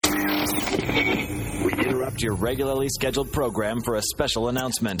We interrupt your regularly scheduled program for a special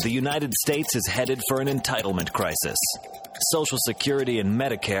announcement. The United States is headed for an entitlement crisis. Social Security and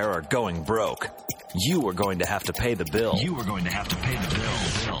Medicare are going broke. You are going to have to pay the bill.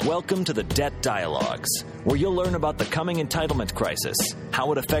 Welcome to the Debt Dialogues, where you'll learn about the coming entitlement crisis,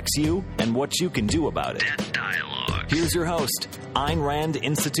 how it affects you, and what you can do about it. Debt Dialogues. Here's your host, Ayn Rand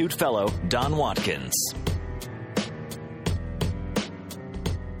Institute Fellow, Don Watkins.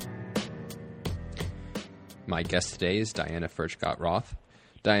 My guest today is Diana Furchtgott-Roth.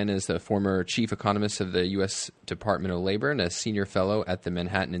 Diana is the former chief economist of the U.S. Department of Labor and a senior fellow at the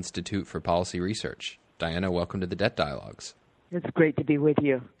Manhattan Institute for Policy Research. Diana, welcome to the Debt Dialogues. It's great to be with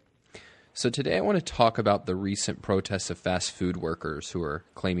you. So today I want to talk about the recent protests of fast food workers who are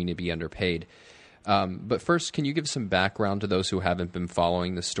claiming to be underpaid. But first, can you give some background to those who haven't been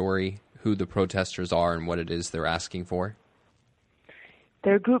following the story, who the protesters are and what it is they're asking for?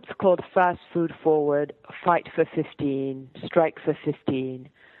 There are groups called Fast Food Forward, Fight for 15, Strike for 15,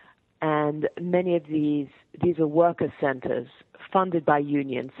 and many of these are worker centers funded by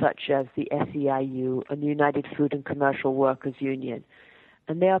unions such as the SEIU and the United Food and Commercial Workers Union,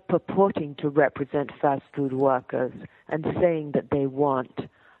 and they are purporting to represent fast food workers and saying that they want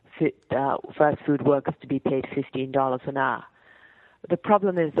fast food workers to be paid $15 an hour. The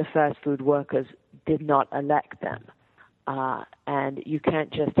problem is the fast food workers did not elect them. And you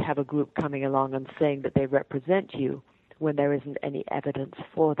can't just have a group coming along and saying that they represent you when there isn't any evidence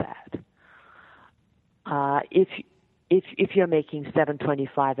for that. If you're making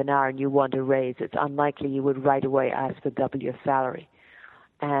 $7.25 an hour and you want a raise, it's unlikely you would right away ask for double your salary.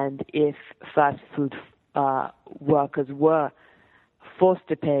 And if fast food workers were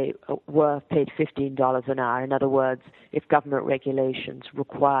paid $15 an hour, in other words, if government regulations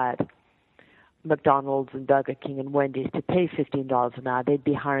required McDonald's and Burger King and Wendy's to pay $15 an hour, they'd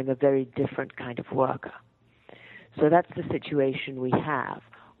be hiring a very different kind of worker. So that's the situation we have,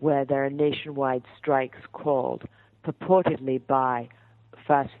 where there are nationwide strikes called purportedly by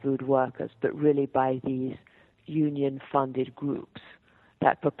fast food workers, but really by these union-funded groups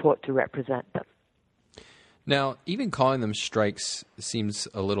that purport to represent them. Now, even calling them strikes seems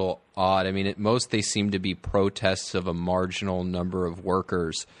a little odd. I mean, at most they seem to be protests of a marginal number of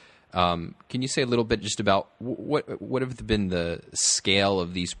workers. Can you say a little bit just about what have been the scale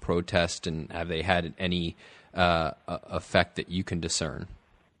of these protests, and have they had any effect that you can discern?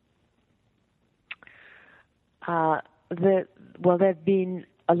 There's been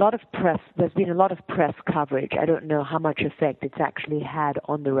a lot of press. There's been a lot of press coverage. I don't know how much effect it's actually had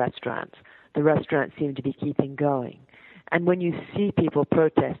on the restaurants. The restaurants seem to be keeping going. And when you see people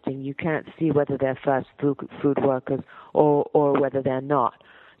protesting, you can't see whether they're fast food workers or whether they're not.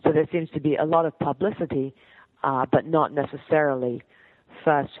 So there seems to be a lot of publicity, but not necessarily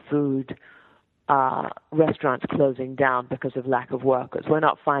fast food restaurants closing down because of lack of workers. We're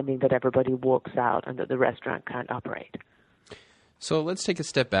not finding that everybody walks out and that the restaurant can't operate. So let's take a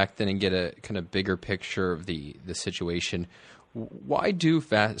step back then and get a kind of bigger picture of the situation. Why do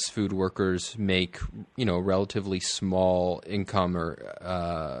fast food workers make, relatively small income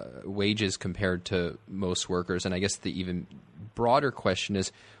or wages compared to most workers? And I guess the even broader question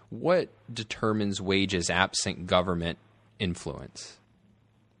is, what determines wages absent government influence?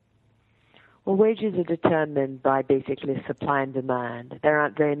 Well, wages are determined by basically supply and demand. There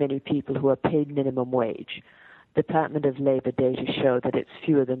aren't very many people who are paid minimum wage. Department of Labor data show that it's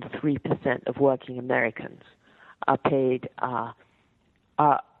fewer than 3% of working Americans are paid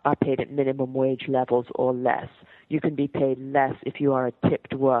at minimum wage levels or less. You can be paid less if you are a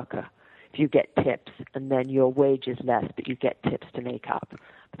tipped worker. If you get tips, and then your wage is less, but you get tips to make up.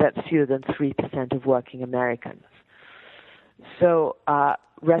 But that's fewer than 3% of working Americans. So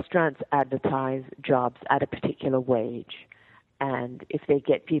restaurants advertise jobs at a particular wage, and if they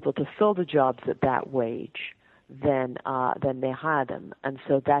get people to fill the jobs at that wage, then they hire them. And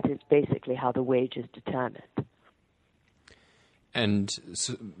so that is basically how the wage is determined.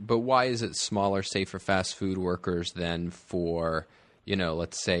 But why is it smaller, say, for fast food workers than for,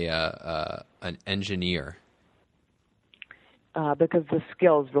 let's say an engineer? Because the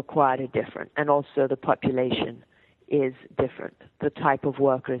skills required are different, and also the population is different. The type of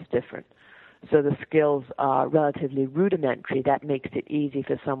worker is different. So the skills are relatively rudimentary. That makes it easy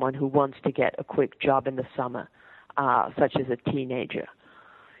for someone who wants to get a quick job in the summer, such as a teenager.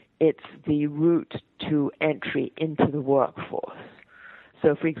 It's the route to entry into the workforce.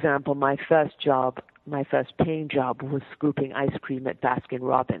 So, for example, my first paying job was scooping ice cream at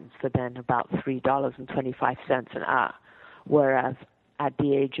Baskin-Robbins for then about $3.25 an hour, whereas at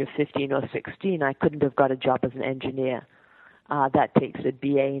the age of 15 or 16, I couldn't have got a job as an engineer That takes a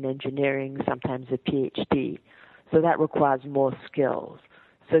BA in engineering, sometimes a PhD. So that requires more skills.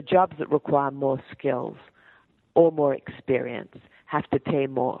 So jobs that require more skills or more experience have to pay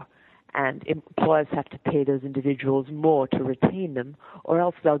more. And employers have to pay those individuals more to retain them, or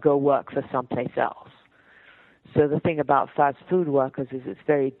else they'll go work for someplace else. So the thing about fast food workers is it's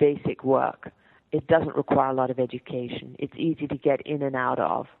very basic work. It doesn't require a lot of education. It's easy to get in and out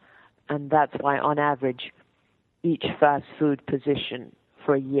of. And that's why, on average, each fast food position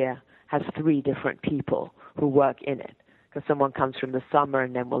for a year has 3 different people who work in it. Because someone comes from the summer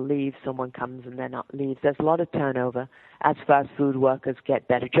and then will leave, someone comes and then leaves. There's a lot of turnover as fast food workers get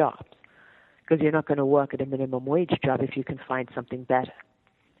better jobs. Because you're not going to work at a minimum wage job if you can find something better.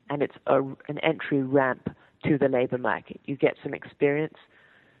 And it's an entry ramp to the labor market. You get some experience,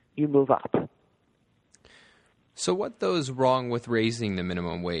 you move up. So what goes wrong with raising the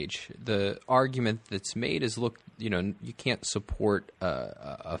minimum wage? The argument that's made is, look, you can't support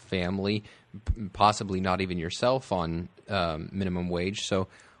a family, possibly not even yourself, on minimum wage. So,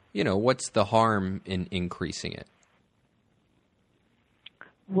 what's the harm in increasing it?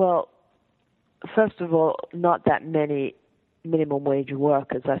 Well, first of all, not that many minimum wage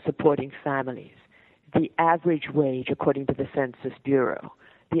workers are supporting families. The average wage, according to the Census Bureau,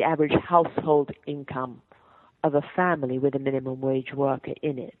 the average household income of a family with a minimum wage worker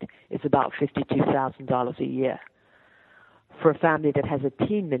in it is about $52,000 a year. For a family that has a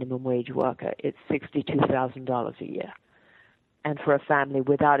teen minimum wage worker, it's $62,000 a year. And for a family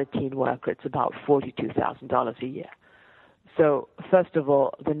without a teen worker, it's about $42,000 a year. So, first of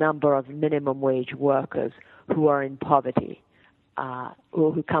all, the number of minimum wage workers who are in poverty, or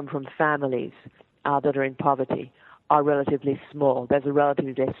who come from families that are in poverty, are relatively small. There's a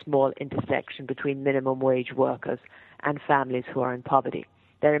relatively small intersection between minimum wage workers and families who are in poverty.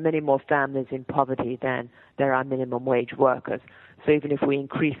 There are many more families in poverty than there are minimum wage workers. So even if we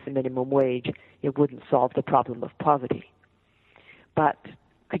increase the minimum wage, it wouldn't solve the problem of poverty. But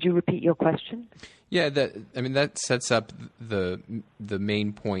could you repeat your question? Yeah, that sets up the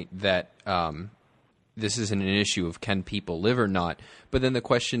main point that this isn't an issue of can people live or not. But then the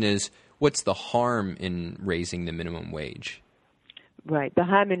question is, what's the harm in raising the minimum wage? Right. The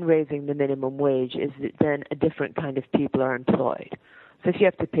harm in raising the minimum wage is that then a different kind of people are employed. So if you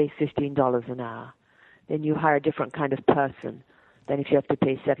have to pay $15 an hour, then you hire a different kind of person than if you have to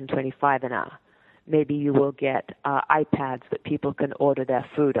pay $7.25 an hour. Maybe you will get iPads that people can order their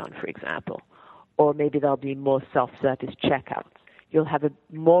food on, for example. Or maybe there'll be more self-service checkouts. You'll have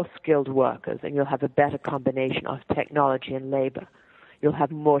more skilled workers, and you'll have a better combination of technology and labor. You'll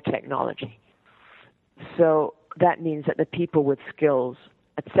have more technology. So that means that the people with skills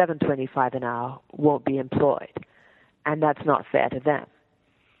at $7.25 an hour won't be employed. And that's not fair to them.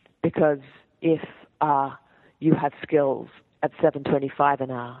 Because if you have skills at $7.25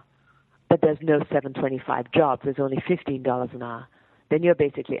 an hour, but there's no $7.25 jobs, there's only $15 an hour, then you're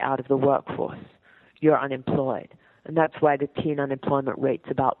basically out of the workforce. You're unemployed. And that's why the teen unemployment rate's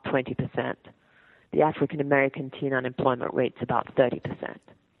about 20%. The African-American teen unemployment rate's about 30%.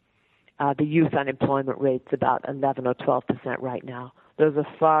 The youth unemployment rate's about 11 or 12% right now. Those are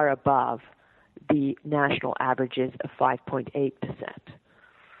far above the national averages of 5.8%.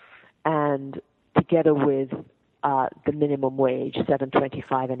 And together with the minimum wage,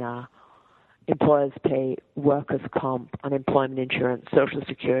 $7.25 an hour, employers pay workers' comp, unemployment insurance, Social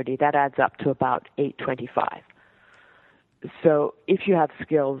Security. That adds up to about $8.25. So if you have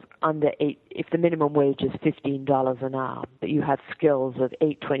skills if the minimum wage is $15 an hour, but you have skills of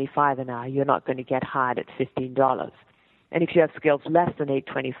 $8.25 an hour, you're not going to get hired at $15. And if you have skills less than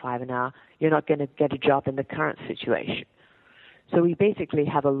 $8.25 an hour, you're not going to get a job in the current situation. So we basically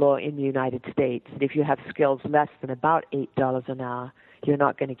have a law in the United States that if you have skills less than about $8 an hour, you're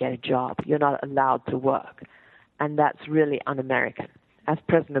not going to get a job. You're not allowed to work. And that's really un-American. As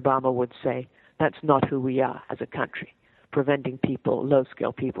President Obama would say, that's not who we are as a country, preventing people,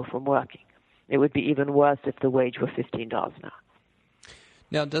 low-skilled people, from working. It would be even worse if the wage were $15 an hour.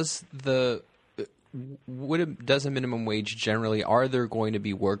 Now, does a minimum wage generally, are there going to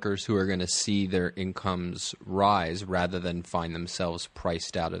be workers who are going to see their incomes rise rather than find themselves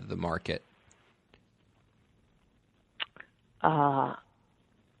priced out of the market?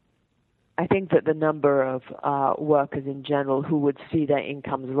 I think that the number of workers in general who would see their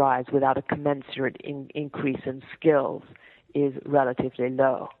incomes rise without a commensurate increase in skills is relatively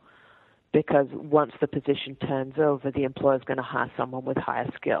low, because once the position turns over, the employer is going to hire someone with higher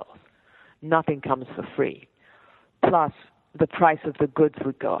skills. Nothing comes for free. Plus, the price of the goods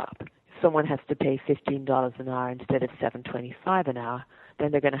would go up. someone has to pay $15 an hour instead of $7.25 an hour,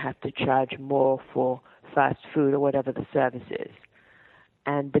 then they're going to have to charge more for fast food or whatever the service is.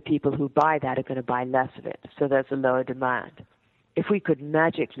 And the people who buy that are going to buy less of it, so there's a lower demand. If we could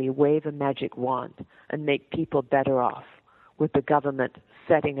magically wave a magic wand and make people better off with the government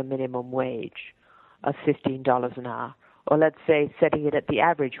setting a minimum wage of $15 an hour, or let's say setting it at the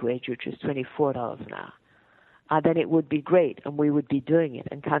average wage, which is $24 an hour, then it would be great, and we would be doing it,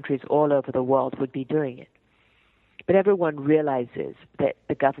 and countries all over the world would be doing it. But everyone realizes that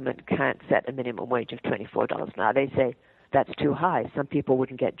the government can't set a minimum wage of $24 an hour. They say that's too high. Some people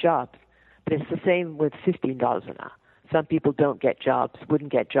wouldn't get jobs. But it's the same with $15 an hour. Some people don't get jobs,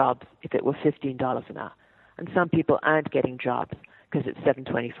 wouldn't get jobs if it were $15 an hour. And some people aren't getting jobs because it's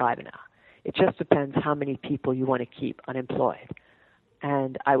 $7.25 an hour. It just depends how many people you want to keep unemployed.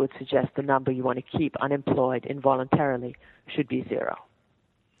 And I would suggest the number you want to keep unemployed involuntarily should be 0.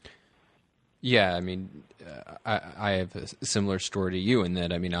 Yeah, I mean, I have a similar story to you in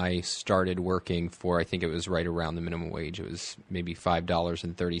that, I mean, I started working for, I think it was right around the minimum wage. It was maybe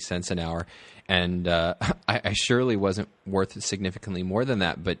 $5.30 an hour. And I surely wasn't worth significantly more than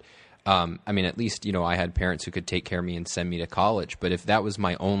that. But, I mean, at least, you know, I had parents who could take care of me and send me to college. But if that was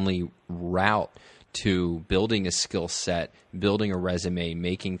my only route to building a skill set, building a resume,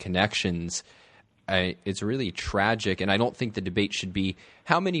 making connections, it's really tragic. And I don't think the debate should be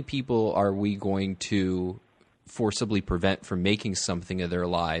how many people are we going to forcibly prevent from making something of their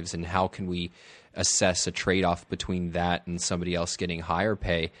lives, and how can we assess a trade-off between that and somebody else getting higher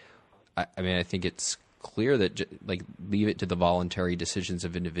pay. I mean, I think it's clear that leave it to the voluntary decisions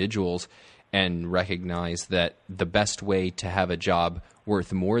of individuals and recognize that the best way to have a job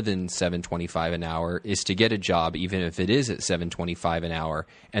worth more than $7.25 an hour is to get a job, even if it is at $7.25 an hour,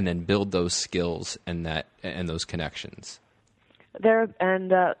 and then build those skills and those connections. There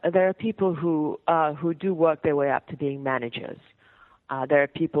are people who do work their way up to being managers. There are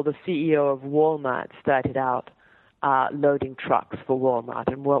people. The CEO of Walmart started out loading trucks for Walmart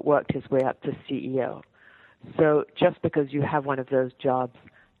and worked his way up to CEO. So just because you have one of those jobs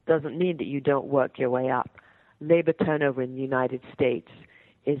doesn't mean that you don't work your way up. Labor turnover in the United States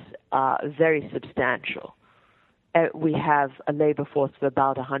is very substantial. We have a labor force of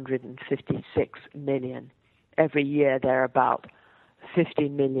about 156 million. Every year there are about 50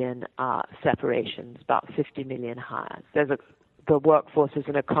 million separations, about 50 million hires. The workforce is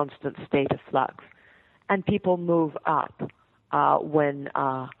in a constant state of flux, and people move up when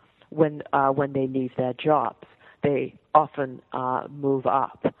they leave their jobs. They often move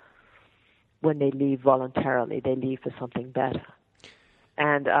up when they leave voluntarily. They leave for something better.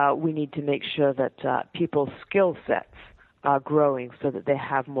 And we need to make sure that people's skill sets are growing so that they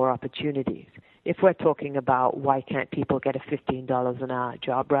have more opportunities. If we're talking about why can't people get a $15 an hour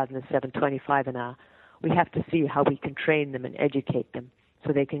job rather than $7.25 an hour, we have to see how we can train them and educate them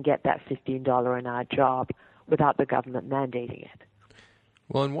so they can get that $15 an hour job without the government mandating it.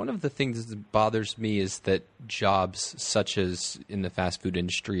 Well, and one of the things that bothers me is that jobs such as in the fast food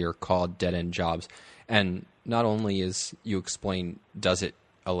industry are called dead-end jobs. And not only, as you explain, does it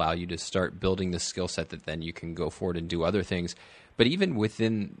allow you to start building the skill set that then you can go forward and do other things, but even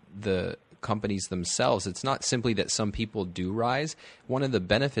within the companies themselves, it's not simply that some people do rise. One of the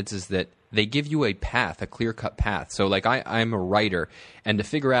benefits is that they give you a path, a clear-cut path. So like I'm a writer, and to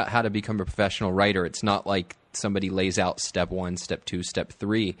figure out how to become a professional writer, it's not like somebody lays out step 1, step 2, step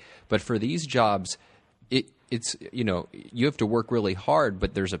 3. But for these jobs, it's you have to work really hard,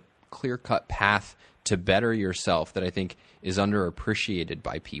 but there's a clear-cut path to better yourself that I think is underappreciated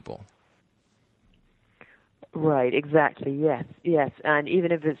by people. Right, exactly, yes. And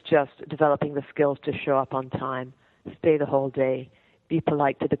even if it's just developing the skills to show up on time, stay the whole day, be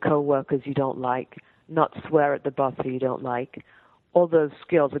polite to the co-workers you don't like, not swear at the boss who you don't like, all those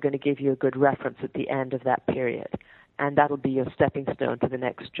skills are going to give you a good reference at the end of that period, and that'll be your stepping stone to the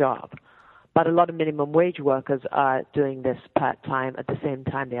next job. But a lot of minimum wage workers are doing this part-time at the same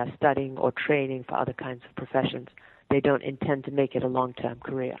time they are studying or training for other kinds of professions. They don't intend to make it a long-term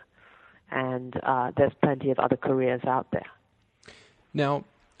career. And there's plenty of other careers out there. Now,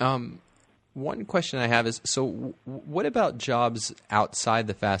 one question I have is, so what about jobs outside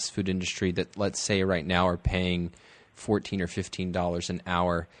the fast food industry that, let's say right now, are paying $14 or $15 an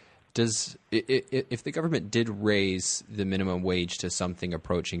hour? If the government did raise the minimum wage to something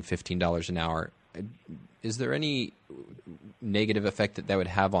approaching $15 an hour, is there any negative effect that would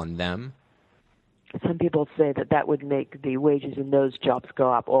have on them? Some people say that would make the wages in those jobs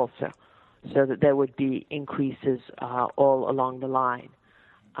go up also, so that there would be increases all along the line.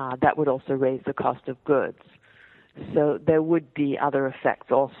 That would also raise the cost of goods. So there would be other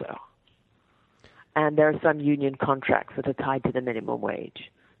effects also. And there are some union contracts that are tied to the minimum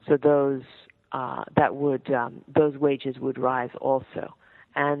wage. So those wages would rise also.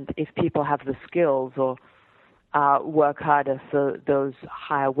 And if people have the skills or work harder for those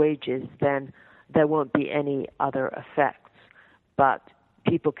higher wages, then there won't be any other effects. But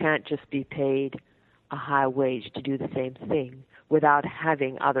people can't just be paid a higher wage to do the same thing without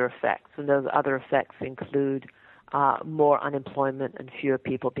having other effects. And those other effects include more unemployment and fewer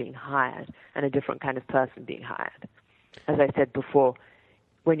people being hired and a different kind of person being hired. As I said before,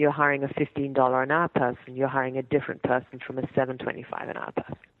 when you're hiring a $15 an hour person, you're hiring a different person from a $7.25 an hour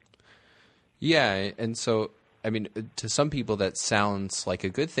person. Yeah, and so, I mean, to some people that sounds like a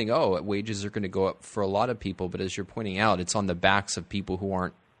good thing. Oh, wages are going to go up for a lot of people, but as you're pointing out, it's on the backs of people who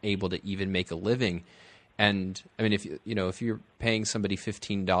aren't able to even make a living. And I mean, if you're paying somebody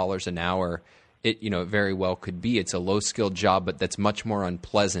 $15 an hour, it very well could be it's a low skilled job, but that's much more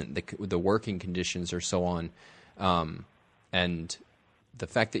unpleasant. The working conditions are so on, and the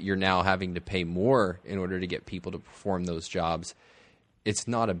fact that you're now having to pay more in order to get people to perform those jobs, it's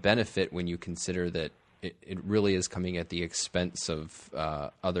not a benefit when you consider that it really is coming at the expense of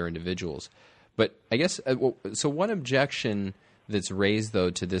other individuals. But I guess so. One objection that's raised,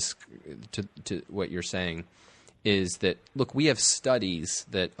 though, to this, to what you're saying, is that, look, we have studies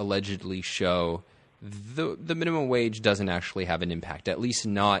that allegedly show the minimum wage doesn't actually have an impact, at least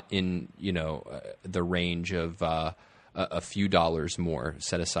not in the range of a few dollars more.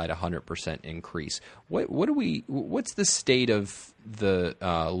 Set aside 100% increase. What's the state of the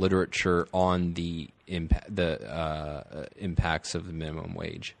literature on the impacts of the minimum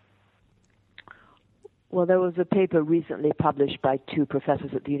wage? Well, there was a paper recently published by two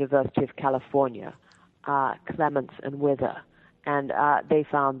professors at the University of California, Clements and Wither, and they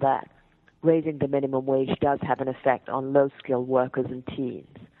found that raising the minimum wage does have an effect on low-skilled workers and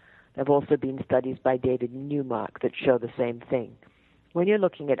teens. There have also been studies by David Newmark that show the same thing. When you're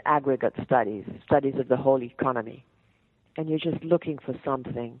looking at aggregate studies of the whole economy, and you're just looking for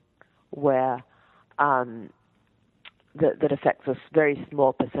something where that affects a very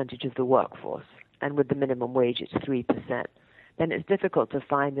small percentage of the workforce, and with the minimum wage it's 3%, then it's difficult to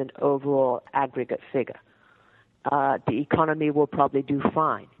find an overall aggregate figure. The economy will probably do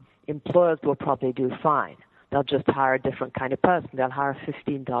fine. Employers will probably do fine. They'll just hire a different kind of person. They'll hire a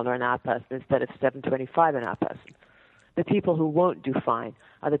 $15 an hour person instead of $7.25 an hour person. The people who won't do fine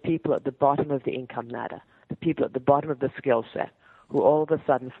are the people at the bottom of the income ladder, the people at the bottom of the skill set, who all of a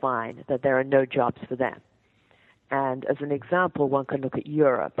sudden find that there are no jobs for them. And as an example, one can look at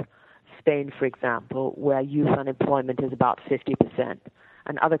Europe, Spain, for example, where youth unemployment is about 50%,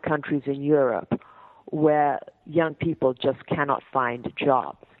 and other countries in Europe where young people just cannot find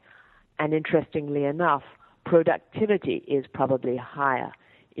jobs. And interestingly enough, productivity is probably higher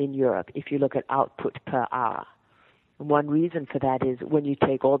in Europe if you look at output per hour. And one reason for that is when you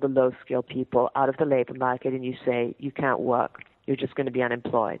take all the low-skilled people out of the labor market and you say you can't work, you're just going to be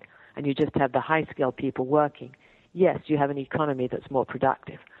unemployed, and you just have the high-skilled people working, yes, you have an economy that's more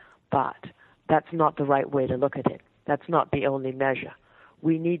productive. But that's not the right way to look at it. That's not the only measure.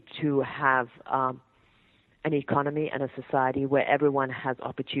 We need to have an economy and a society where everyone has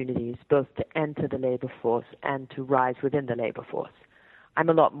opportunities both to enter the labor force and to rise within the labor force. I'm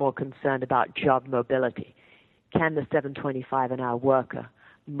a lot more concerned about job mobility. Can the $7.25 an hour worker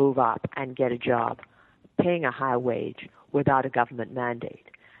move up and get a job paying a higher wage without a government mandate?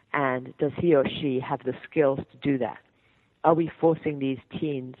 And does he or she have the skills to do that? Are we forcing these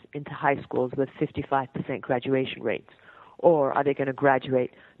teens into high schools with 55% graduation rates? Or are they going to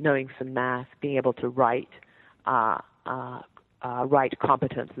graduate knowing some math, being able to write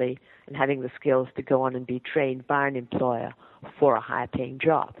competently, and having the skills to go on and be trained by an employer for a higher-paying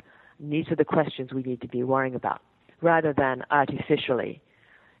job? And these are the questions we need to be worrying about, rather than artificially,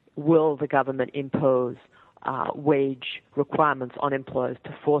 will the government impose wage requirements on employers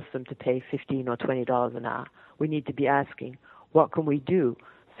to force them to pay $15 or $20 an hour? We need to be asking, what can we do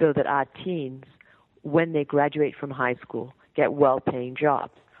so that our teens, when they graduate from high school, get well-paying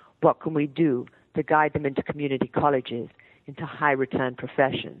jobs? What can we do to guide them into community colleges, into high-return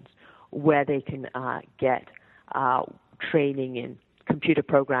professions, where they can get training in computer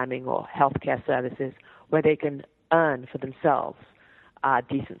programming or healthcare services, where they can earn for themselves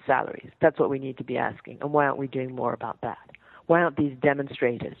decent salaries? That's what we need to be asking. And why aren't we doing more about that? Why aren't these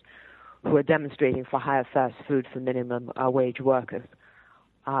demonstrators who are demonstrating for higher fast food for minimum wage workers,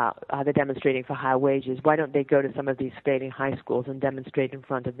 are they demonstrating for higher wages? Why don't they go to some of these failing high schools and demonstrate in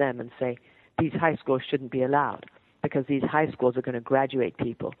front of them and say, these high schools shouldn't be allowed because these high schools are going to graduate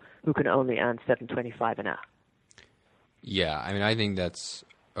people who can only earn $7.25 an hour? Yeah, I mean, I think that's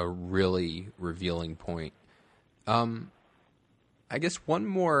a really revealing point. I guess one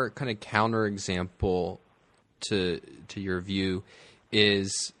more kind of counterexample to your view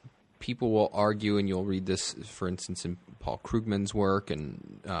is people will argue, and you'll read this, for instance, in Paul Krugman's work,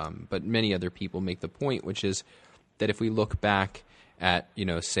 and but many other people make the point, which is that if we look back at,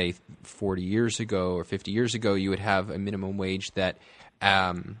 say 40 years ago or 50 years ago, you would have a minimum wage that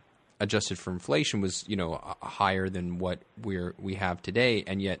adjusted for inflation was, higher than what we have today,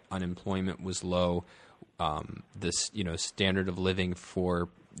 and yet unemployment was low. This, standard of living for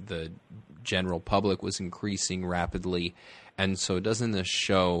the general public was increasing rapidly. And so doesn't this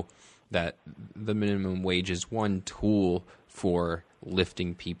show that the minimum wage is one tool for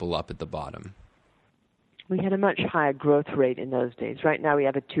lifting people up at the bottom? We had a much higher growth rate in those days. Right now we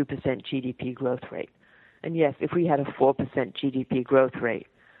have a 2% GDP growth rate. And yes, if we had a 4% GDP growth rate,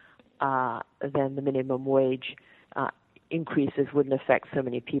 then the minimum wage increases wouldn't affect so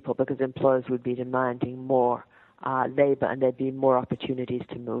many people because employers would be demanding more labor and there'd be more opportunities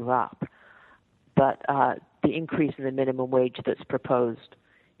to move up. But the increase in the minimum wage that's proposed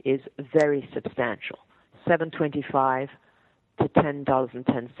is very substantial, $7.25 to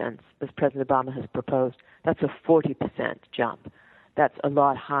 $10.10, as President Obama has proposed. That's a 40% jump. That's a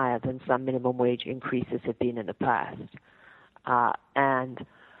lot higher than some minimum wage increases have been in the past. And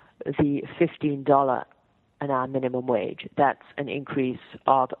the $15 an hour minimum wage, that's an increase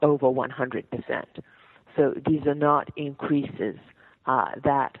of over 100%. So these are not increases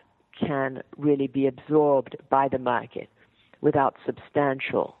that can really be absorbed by the market without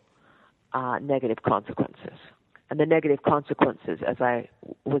substantial negative consequences. And the negative consequences, as I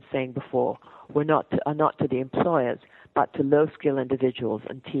was saying before, are not to the employers, but to low-skill individuals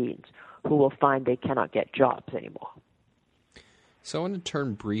and teens who will find they cannot get jobs anymore. So I want to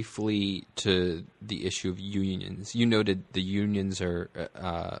turn briefly to the issue of unions. You noted the unions are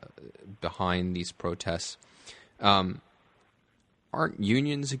behind these protests. Aren't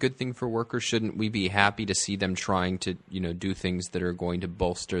unions a good thing for workers? Shouldn't we be happy to see them trying to, do things that are going to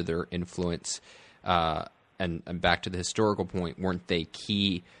bolster their influence? And back to the historical point, weren't they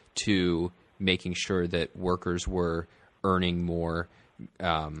key to making sure that workers were earning more,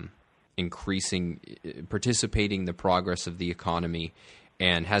 participating in the progress of the economy?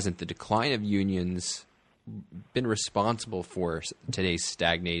 And hasn't the decline of unions been responsible for today's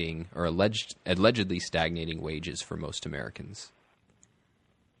stagnating or allegedly stagnating wages for most Americans?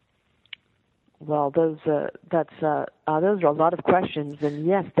 Well, those are a lot of questions, and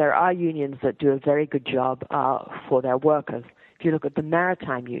yes, there are unions that do a very good job for their workers. If you look at the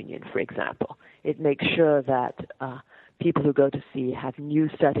Maritime Union, for example, it makes sure that people who go to sea have new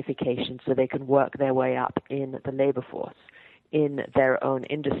certifications so they can work their way up in the labor force in their own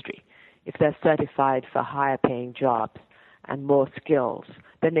industry. If they're certified for higher paying jobs and more skills,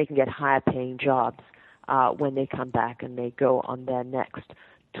 then they can get higher paying jobs when they come back and they go on their next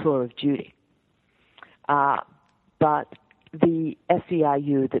tour of duty. But the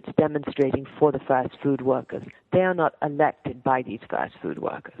SEIU that's demonstrating for the fast food workers, they are not elected by these fast food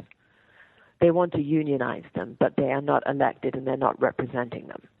workers. They want to unionize them, but they are not elected and they're not representing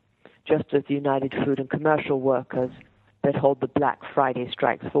them. Just as the United Food and Commercial Workers that hold the Black Friday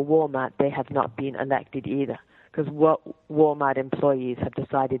strikes for Walmart, they have not been elected either, because Walmart employees have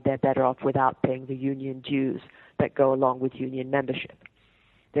decided they're better off without paying the union dues that go along with union membership.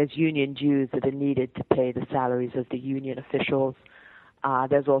 There's union dues that are needed to pay the salaries of the union officials.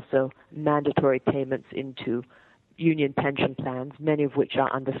 There's also mandatory payments into union pension plans, many of which are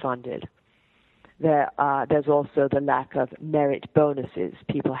underfunded. There's also the lack of merit bonuses.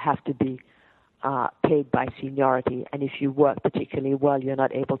 People have to be paid by seniority, and if you work particularly well, you're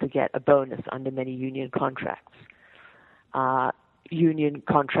not able to get a bonus under many union contracts. Union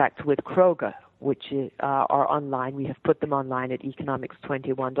contracts with Kroger, which are online. We have put them online at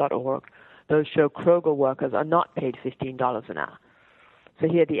economics21.org. Those show Kroger workers are not paid $15 an hour. So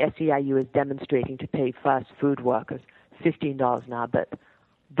here the SEIU is demonstrating to pay fast food workers $15 an hour, but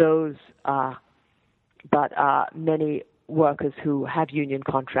many workers who have union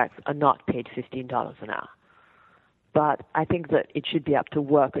contracts are not paid $15 an hour. But I think that it should be up to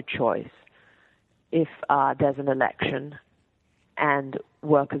worker choice. If there's an election and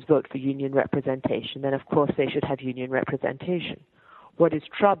workers vote for union representation, then of course they should have union representation. What is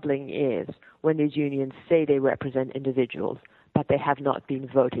troubling is when these unions say they represent individuals, but they have not been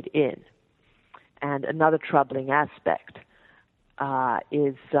voted in. And another troubling aspect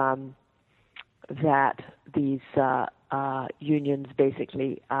is that these unions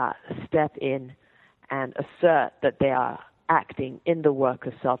basically step in and assert that they are acting in the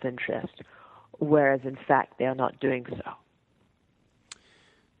workers' self-interest, whereas in fact they are not doing so.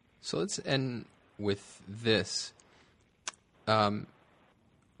 So let's end with this.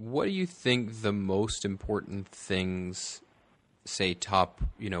 What do you think the most important things, say top,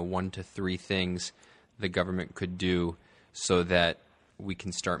 1 to 3 things the government could do so that we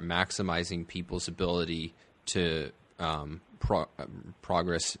can start maximizing people's ability to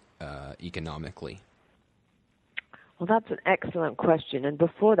progress economically? Well, that's an excellent question. And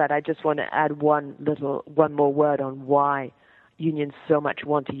before that, I just want to add one more word on why unions so much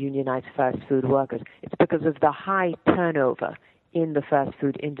want to unionize fast food workers. It's because of the high turnover in the fast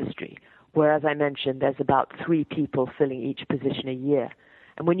food industry, where, as I mentioned, there's about 3 people filling each position a year.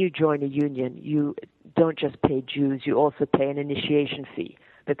 And when you join a union, you don't just pay dues, you also pay an initiation fee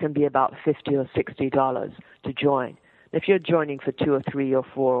that can be about $50 or $60 to join. If you're joining for 2 or 3 or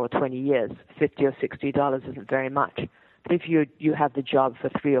 4 or 20 years, $50 or $60 isn't very much. But if you have the job for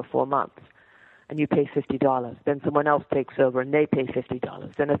 3 or 4 months and you pay $50, then someone else takes over and they pay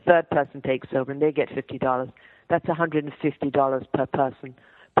 $50. Then a third person takes over and they get $50. That's $150 per person,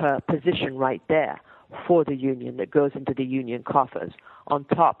 per position right there for the union that goes into the union coffers on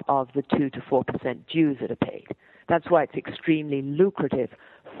top of the 2 to 4% dues that are paid. That's why it's extremely lucrative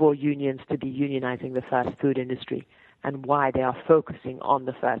for unions to be unionizing the fast food industry and why they are focusing on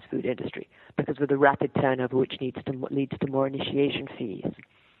the fast food industry, because of the rapid turnover which leads to more initiation fees.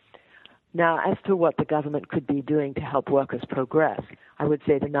 Now, as to what the government could be doing to help workers progress, I would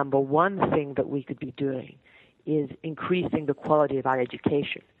say the number one thing that we could be doing is increasing the quality of our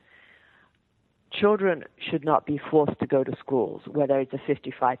education. Children should not be forced to go to schools where there is a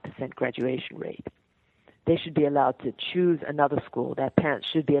 55% graduation rate. They should be allowed to choose another school. Their parents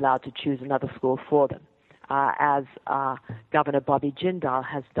should be allowed to choose another school for them, as Governor Bobby Jindal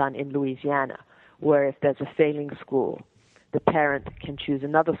has done in Louisiana, where if there's a failing school, the parent can choose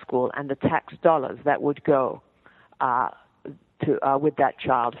another school, and the tax dollars that would go with that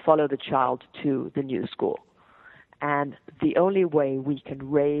child follow the child to the new school. And the only way we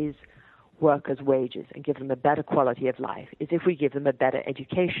can raise workers' wages and give them a better quality of life is if we give them a better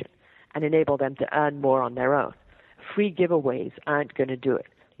education and enable them to earn more on their own. Free giveaways aren't going to do it.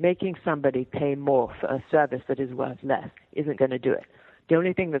 Making somebody pay more for a service that is worth less isn't going to do it. The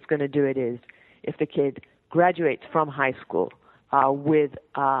only thing that's going to do it is if the kid graduates from high school with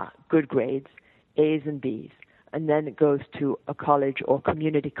good grades, A's and B's, and then it goes to a college or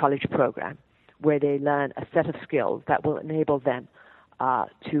community college program where they learn a set of skills that will enable them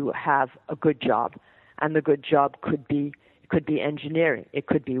to have a good job. And the good job could be engineering, it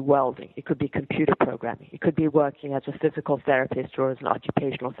could be welding, it could be computer programming, it could be working as a physical therapist or as an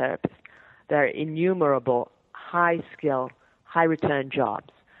occupational therapist. There are innumerable high-skill, high-return jobs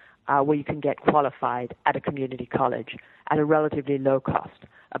where you can get qualified at a community college at a relatively low cost,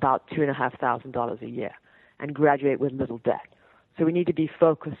 about $2,500 a year, and graduate with little debt. So we need to be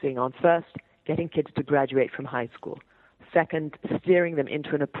focusing on, first, getting kids to graduate from high school. Second, steering them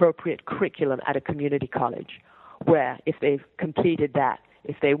into an appropriate curriculum at a community college where, if they've completed that,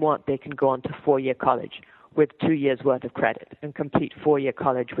 if they want, they can go on to 4-year college with 2 years' worth of credit and complete 4-year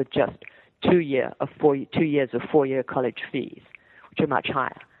college with just 2 years of 4-year college fees, which are much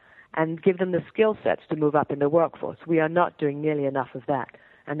higher, and give them the skill sets to move up in the workforce. We are not doing nearly enough of that,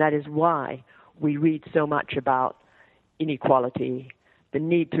 and that is why we read so much about inequality, the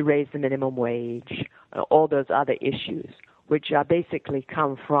need to raise the minimum wage, all those other issues, which basically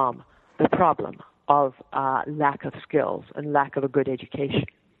come from the problem of lack of skills and lack of a good education.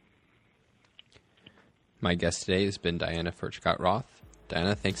 My guest today has been Diana Furchtgott-Roth.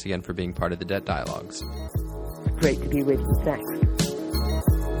 Diana, thanks again for being part of the Debt Dialogues. Great to be with you. Thanks.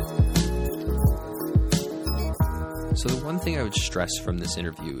 So the one thing I would stress from this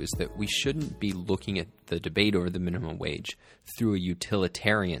interview is that we shouldn't be looking at the debate over the minimum wage through a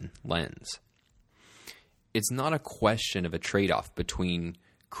utilitarian lens. It's not a question of a trade-off between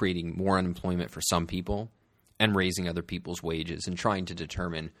creating more unemployment for some people and raising other people's wages and trying to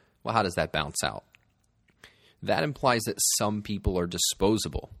determine, well, how does that balance out? That implies that some people are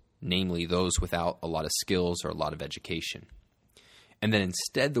disposable, namely those without a lot of skills or a lot of education. And then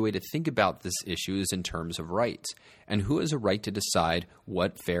instead, the way to think about this issue is in terms of rights and who has a right to decide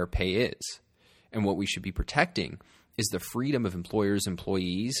what fair pay is. And what we should be protecting is the freedom of employers'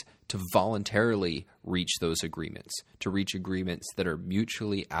 employees to voluntarily reach those agreements, to reach agreements that are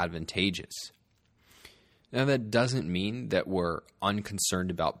mutually advantageous. Now, that doesn't mean that we're unconcerned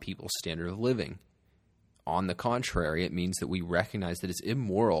about people's standard of living. On the contrary, it means that we recognize that it's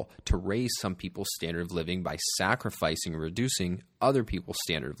immoral to raise some people's standard of living by sacrificing or reducing other people's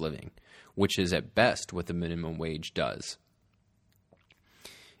standard of living, which is at best what the minimum wage does.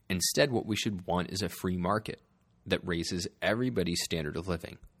 Instead, what we should want is a free market that raises everybody's standard of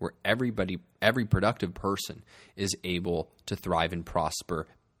living, where every productive person is able to thrive and prosper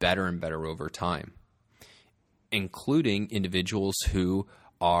better and better over time, including individuals who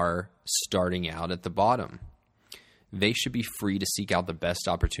are starting out at the bottom. They should be free to seek out the best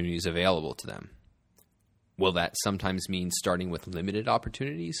opportunities available to them. Will that sometimes mean starting with limited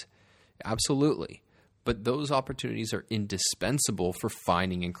opportunities? Absolutely. But those opportunities are indispensable for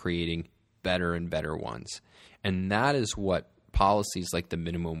finding and creating better and better ones. And that is what policies like the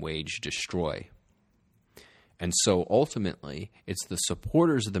minimum wage destroy. And so ultimately, it's the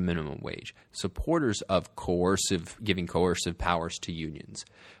supporters of the minimum wage, supporters of giving coercive powers to unions,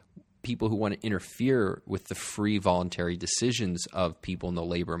 people who want to interfere with the free voluntary decisions of people in the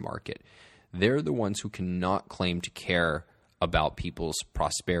labor market. They're the ones who cannot claim to care about people's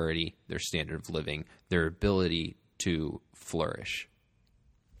prosperity, their standard of living, their ability to flourish.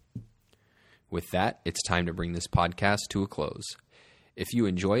 With that, it's time to bring this podcast to a close. If you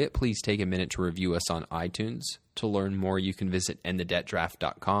enjoy it, please take a minute to review us on iTunes. To learn more, you can visit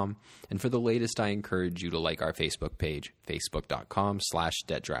endthedebtdraft.com. And for the latest, I encourage you to like our Facebook page,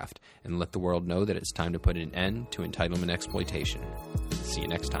 facebook.com/debtdraft, and let the world know that it's time to put an end to entitlement exploitation. See you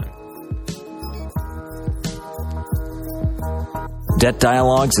next time. Debt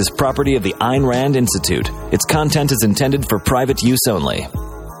Dialogues is property of the Ayn Rand Institute. Its content is intended for private use only.